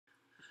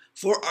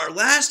For our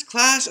last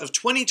class of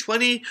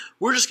 2020,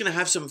 we're just going to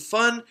have some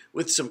fun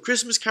with some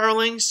Christmas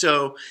caroling.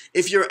 So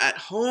if you're at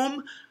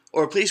home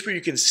or a place where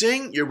you can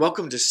sing, you're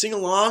welcome to sing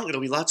along.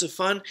 It'll be lots of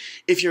fun.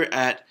 If you're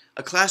at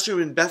a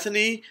classroom in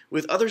Bethany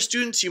with other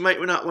students, you might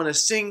not want to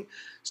sing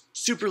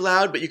super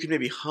loud, but you can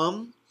maybe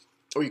hum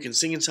or you can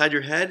sing inside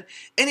your head.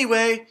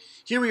 Anyway,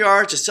 here we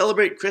are to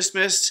celebrate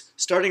Christmas,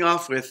 starting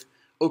off with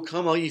O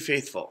Come All Ye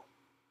Faithful.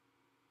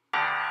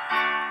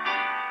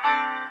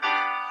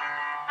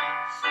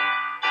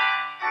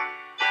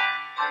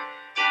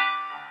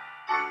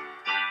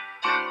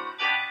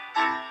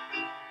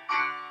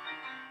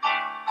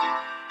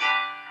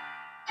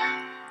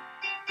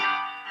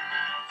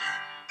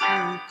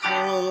 O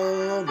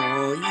come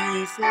all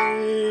ye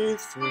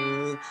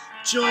faithful,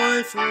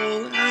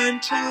 joyful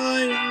and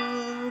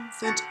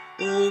triumphant.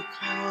 O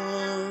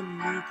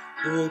come ye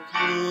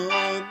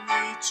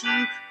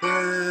to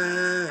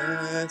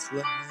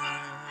Bethlehem.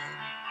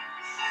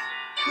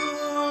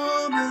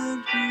 Come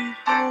and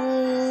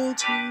behold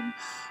him,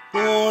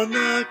 born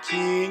the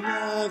King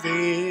of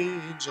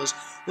angels.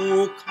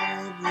 O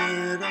come,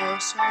 let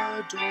us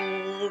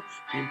adore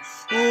him.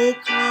 O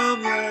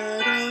come,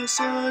 let us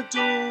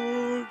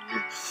adore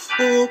him.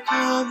 O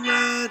come,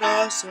 let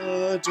us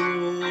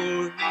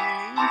adore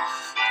him.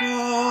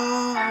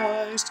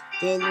 Christ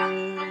the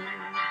Lord.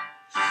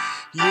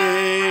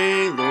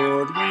 Yea,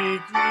 Lord, we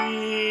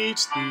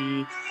greet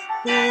thee,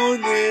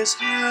 born this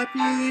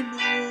happy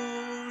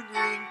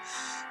morning.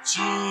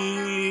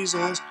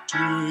 Jesus,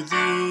 to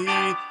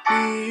thee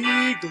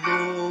we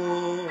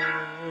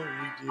glory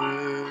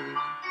give.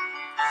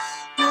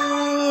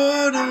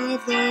 Word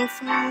of the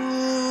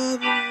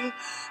Father,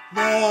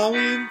 now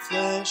in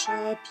flesh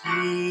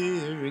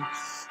appearing.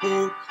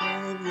 O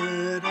come,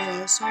 let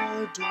us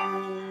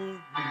adore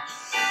him.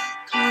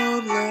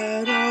 Come,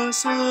 let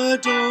us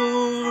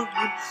adore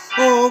him.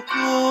 Oh,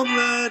 come,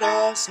 let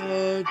us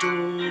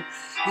adore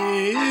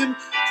him,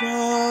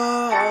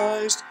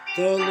 Christ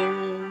the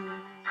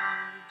Lord.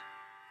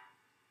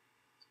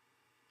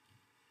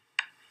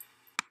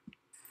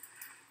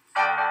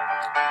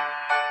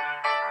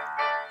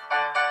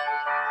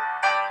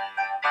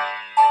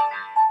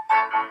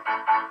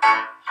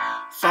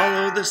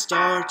 Follow the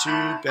star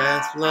to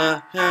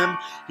Bethlehem,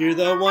 hear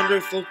the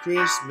wonderful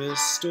Christmas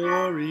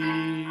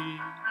story.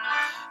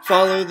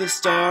 Follow the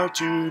star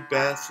to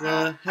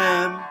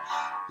Bethlehem,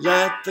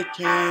 let the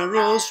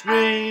carols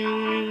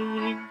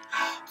ring.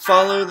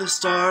 Follow the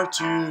star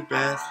to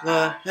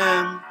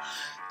Bethlehem,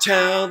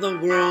 tell the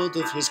world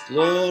of his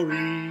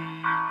glory.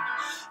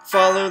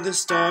 Follow the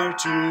star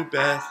to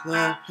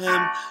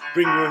Bethlehem,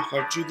 bring your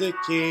heart to the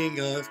King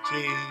of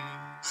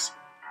Kings.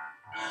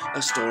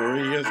 A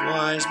story of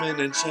wise men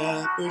and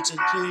shepherds and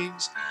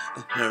kings,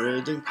 a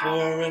herald and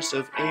chorus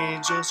of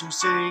angels who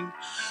sing,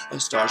 a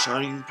star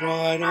shining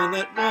bright on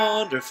that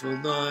wonderful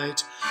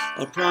night,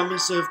 a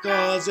promise of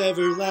God's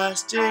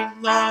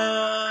everlasting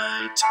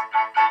light.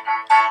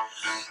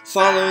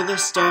 Follow the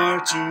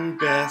star to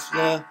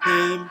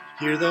Bethlehem,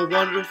 hear the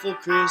wonderful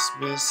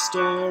Christmas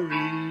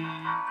story.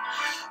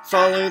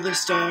 Follow the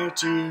star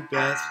to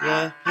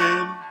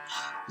Bethlehem,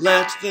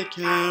 let the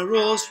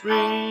carols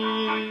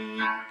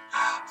ring.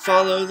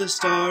 Follow the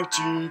star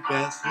to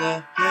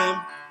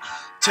Bethlehem,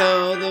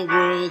 tell the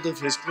world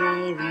of his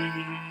glory.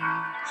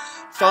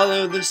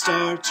 Follow the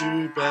star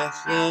to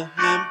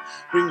Bethlehem,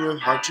 bring your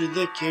heart to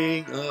the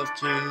King of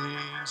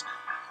Kings.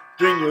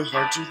 Bring your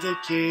heart to the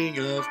King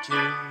of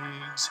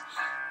Kings.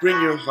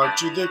 Bring your heart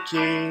to the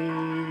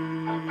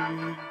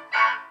King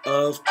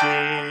of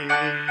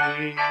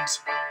Kings.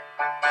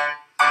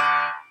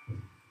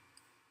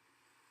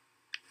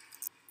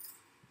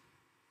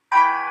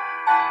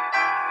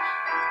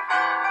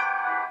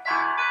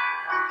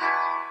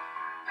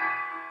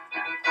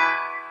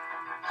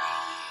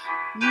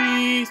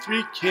 We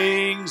three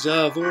kings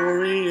of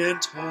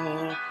Orient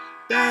are,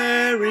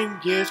 bearing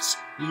gifts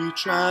we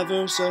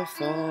traverse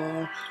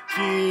afar.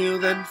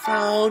 Field and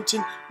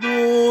fountain,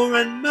 moor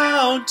and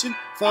mountain,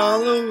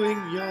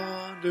 following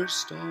yonder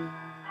star.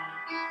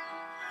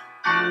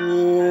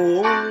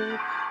 Oh,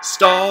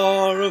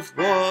 star of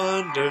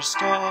wonder,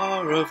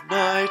 star of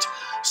night,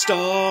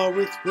 star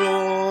with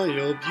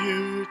royal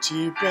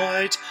beauty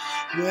bright,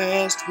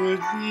 westward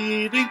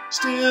leading,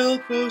 still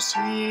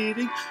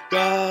proceeding,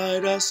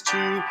 guide us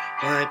to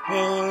thy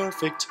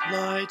perfect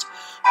light.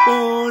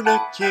 Born a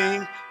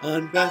king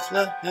on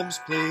Bethlehem's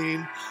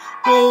plain,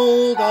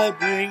 gold I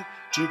bring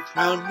to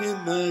crown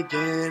him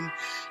again.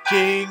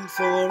 King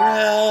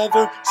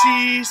forever,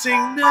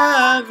 ceasing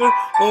never,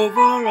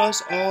 over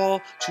us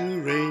all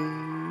to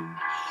reign.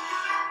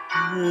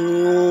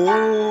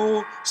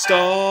 Oh,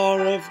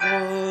 star of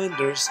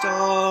wonder,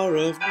 star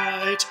of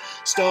night,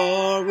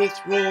 star with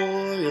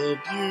royal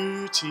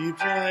beauty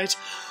bright,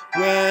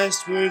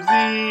 Westward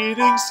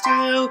leading,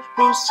 still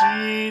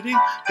proceeding,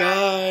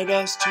 guide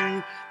us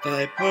to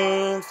thy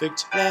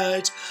perfect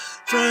light.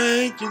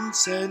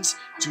 Frankincense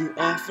to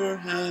offer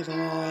have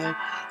I,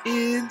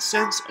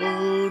 incense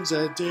owns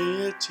a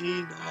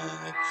deity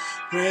nigh.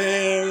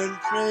 Prayer and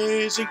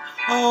praising,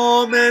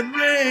 all men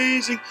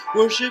raising,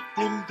 worship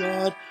him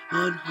God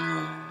on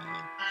high.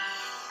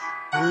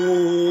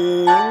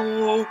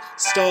 Oh,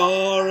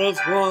 star of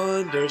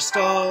wonder,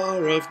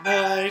 star of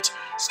night,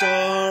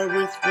 star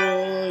with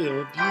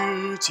royal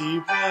beauty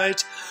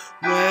bright,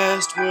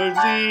 westward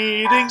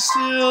leading,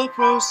 still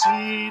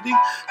proceeding,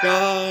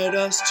 guide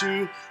us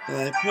to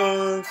thy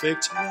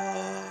perfect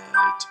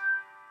light.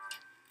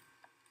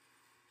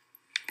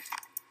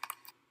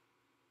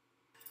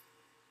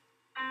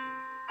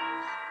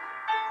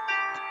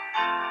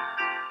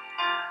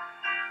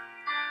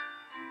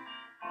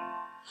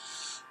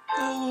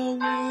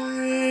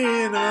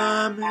 Away in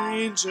a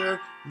manger,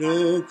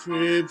 no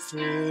crib for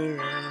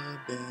a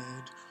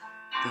bed,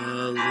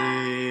 the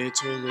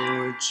little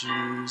Lord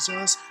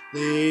Jesus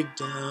laid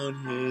down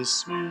his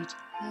sweet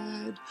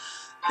head.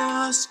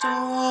 The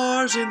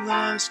stars in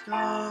the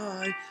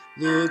sky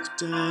looked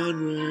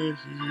down where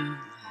he lay.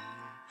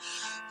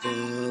 The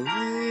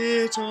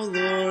little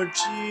Lord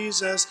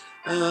Jesus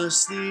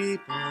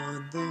asleep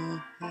on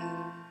the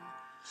hay.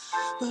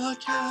 The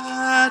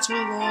cattle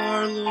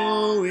are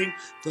lowing,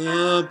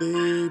 the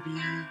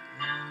baby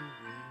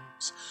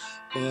awakes,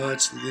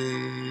 but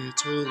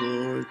little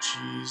Lord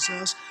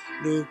Jesus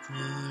no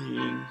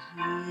crying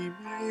he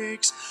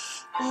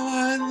makes.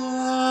 I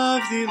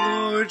love thee,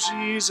 Lord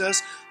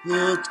Jesus,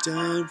 look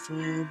down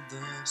from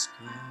the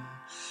sky,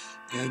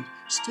 and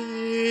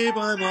stay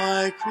by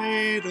my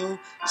cradle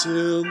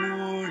till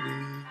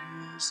morning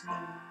is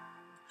nigh.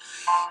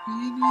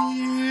 Be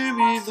near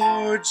me,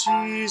 Lord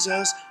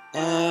Jesus,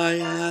 I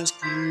ask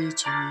thee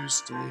to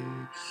stay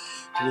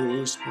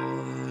close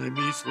by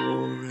me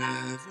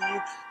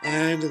forever,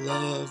 and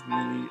love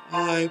me,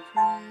 I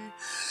pray.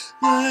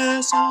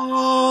 Bless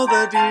all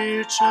the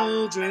dear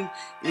children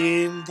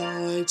in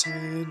thy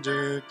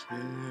tender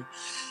care,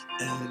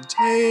 and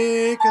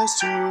take us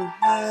to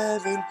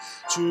heaven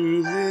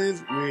to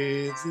live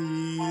with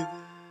thee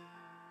there.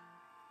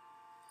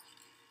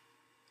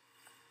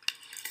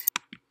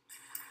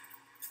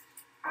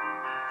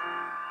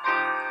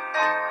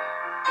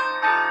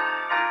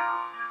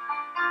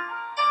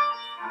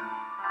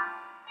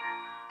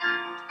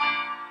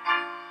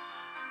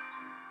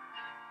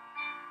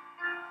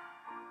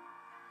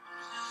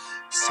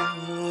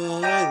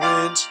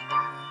 Silent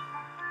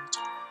night,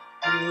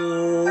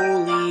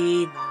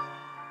 holy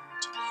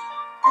night,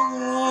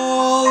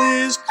 all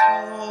is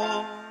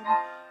calm,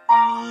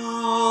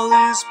 all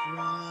is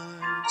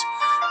bright,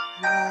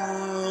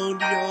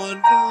 round yon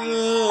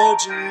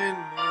Virgin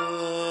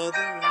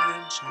Mother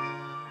and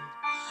Child,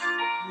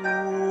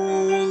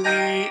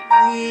 holy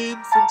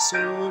infant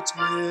so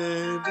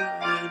tender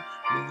and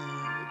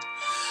mild,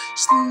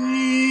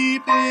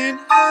 sleep in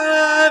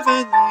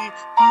heavenly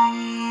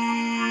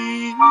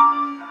peace,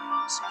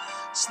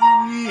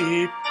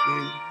 sleep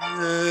in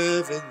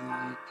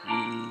heavenly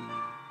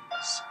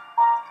peace.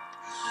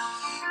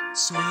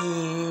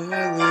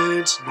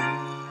 Silent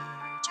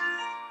night,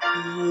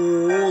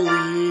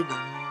 holy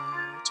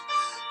night,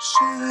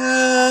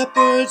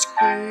 shepherds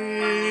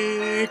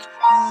quake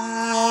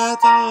at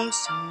the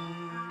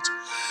sight,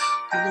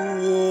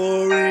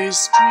 glory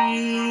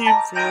stream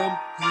from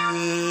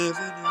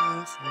heaven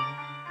afar.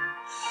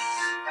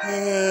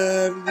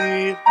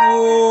 Heavenly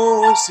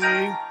hosts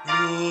sing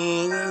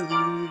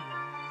hallelujah.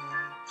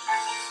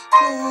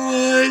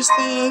 Christ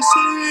the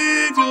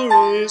Savior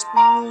is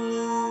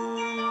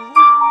born.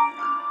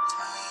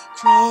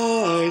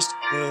 Christ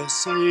the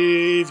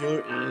Savior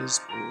is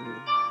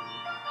born.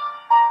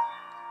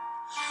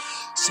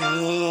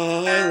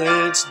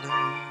 Silent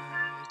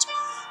night,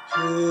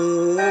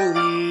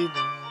 holy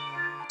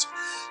night,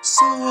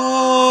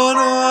 Son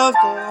of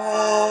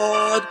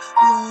God,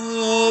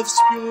 love's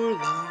pure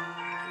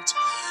light,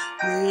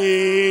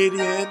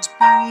 radiant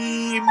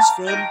beams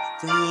from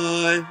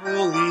thy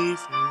holy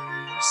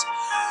face,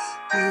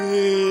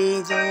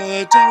 with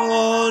the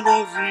dawn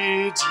of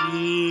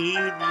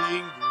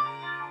redeeming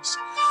grace.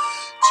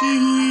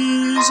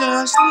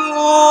 Jesus,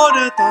 Lord,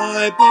 at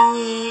thy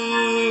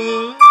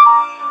birth,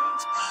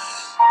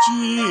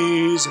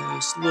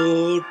 Jesus,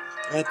 Lord,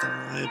 at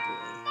thy birth.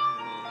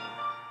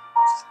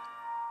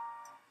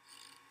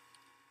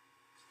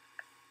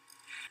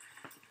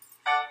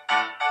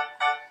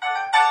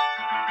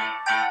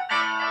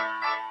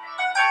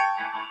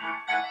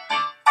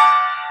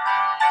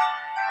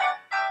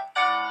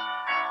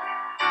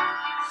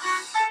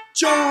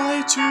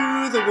 Joy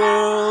to the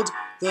world,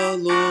 the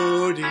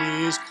Lord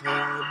is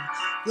come.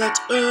 Let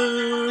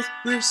earth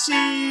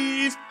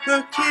receive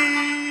her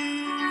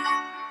King.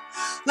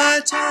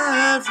 Let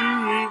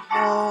every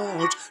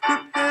heart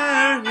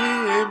prepare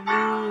him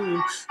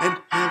room, and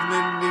heaven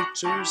and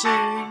nature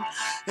sing,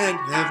 and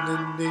heaven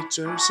and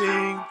nature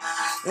sing,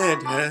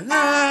 and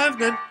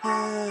heaven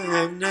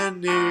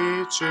and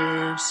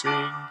nature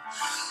sing.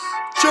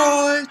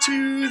 Joy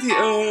to the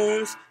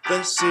earth,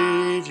 the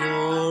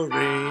Savior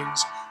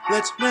reigns.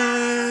 Let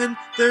men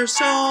their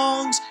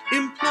songs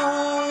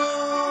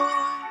employ.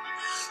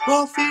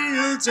 While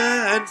fields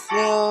and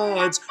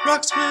floods,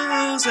 rocks,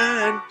 hills,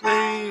 and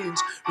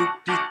plains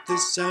repeat the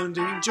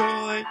sounding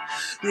joy,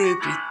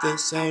 repeat the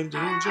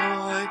sounding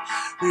joy,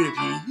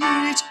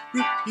 repeat,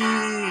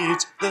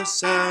 repeat the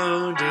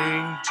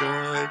sounding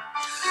joy.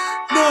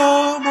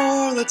 No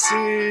more let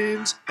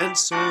sins and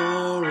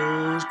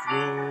sorrows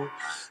grow,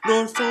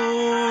 nor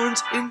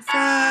thorns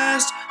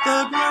infest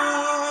the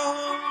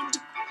ground.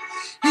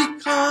 He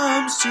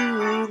comes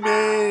to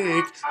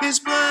make his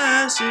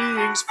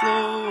blessings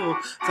flow,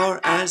 far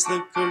as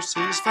the curse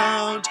is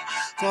found,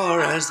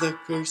 far as the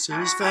curse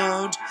is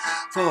found,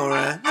 far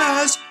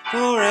as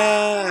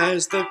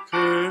the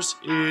curse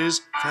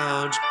is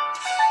found.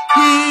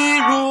 He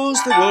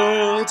rules the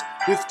world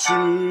with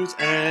truth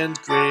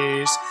and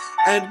grace,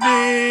 and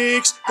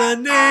makes the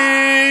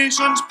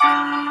nations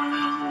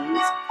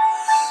prove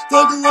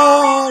the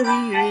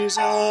glories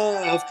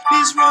of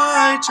his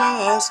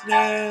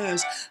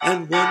righteousness,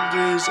 and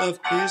wonders of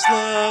his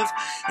love,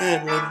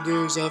 and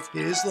wonders of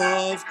his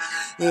love,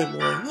 and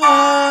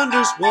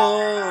wonders,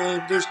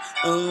 wonders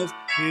of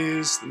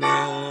his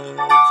love.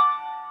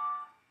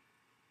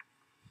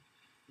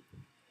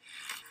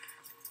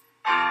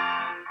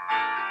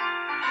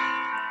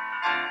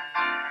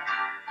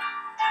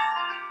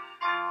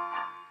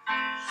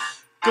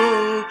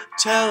 Go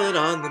tell it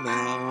on the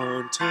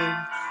mountain,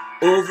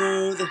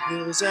 over the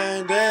hills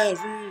and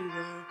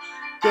everywhere.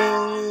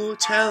 Go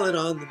tell it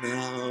on the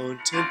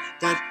mountain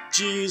that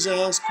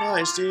Jesus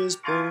Christ is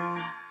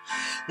born.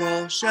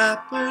 While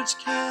shepherds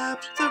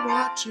kept the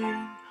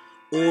watching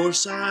o'er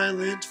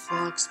silent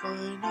flocks by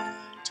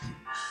night,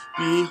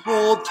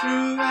 behold,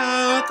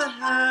 throughout the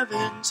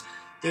heavens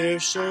there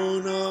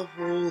shone a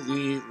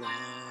holy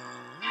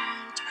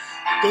light.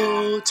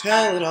 Go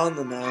tell it on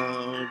the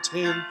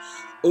mountain,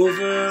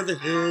 over the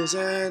hills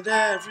and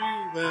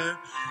everywhere.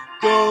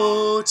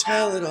 Go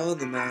tell it on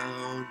the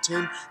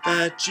mountain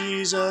that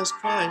Jesus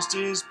Christ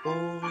is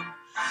born.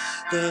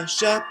 The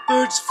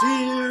shepherds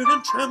feared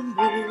and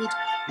trembled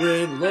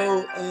when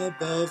low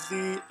above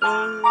the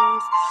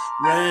earth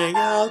rang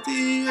out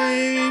the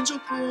angel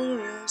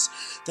chorus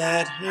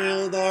that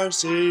hailed our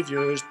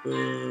Savior's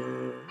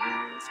birth.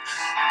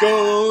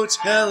 Go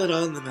tell it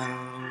on the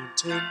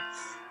mountain,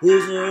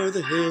 over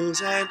the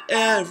hills and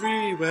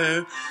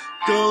everywhere.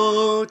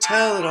 Go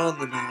tell it on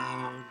the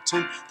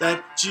mountain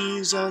that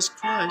Jesus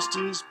Christ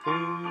is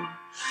born.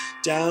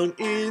 Down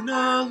in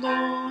a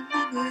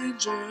lonely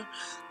manger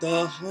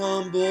the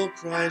humble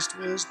Christ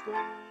was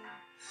born,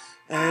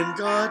 and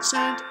God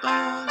sent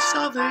us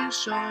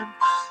salvation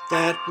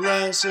that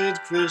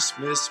blessed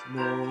Christmas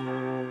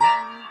morn.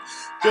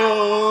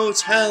 Go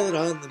tell it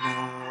on the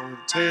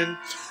mountain,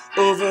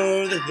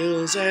 over the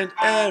hills and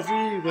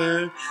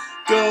everywhere.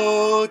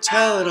 Go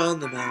tell it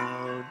on the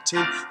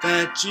mountain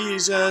that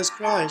Jesus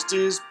Christ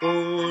is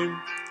born.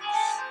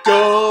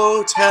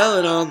 Go tell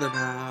it on the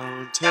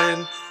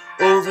mountain,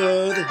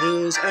 over the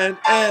hills and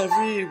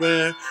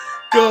everywhere.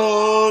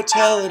 Go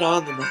tell it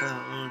on the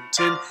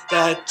mountain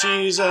that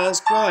Jesus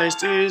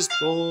Christ is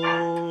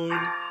born.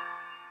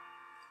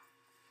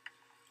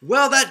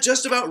 Well, that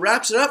just about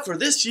wraps it up for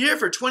this year,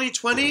 for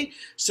 2020.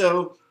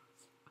 So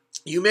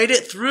you made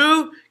it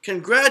through.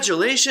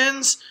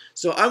 Congratulations.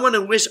 So I want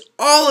to wish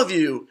all of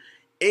you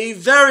a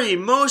very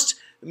most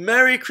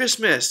Merry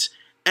Christmas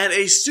and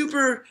a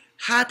super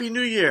Happy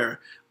New Year.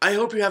 I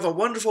hope you have a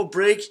wonderful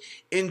break.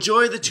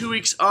 Enjoy the 2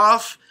 weeks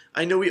off.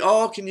 I know we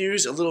all can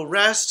use a little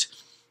rest.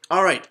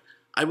 All right.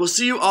 I will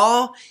see you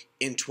all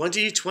in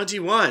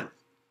 2021.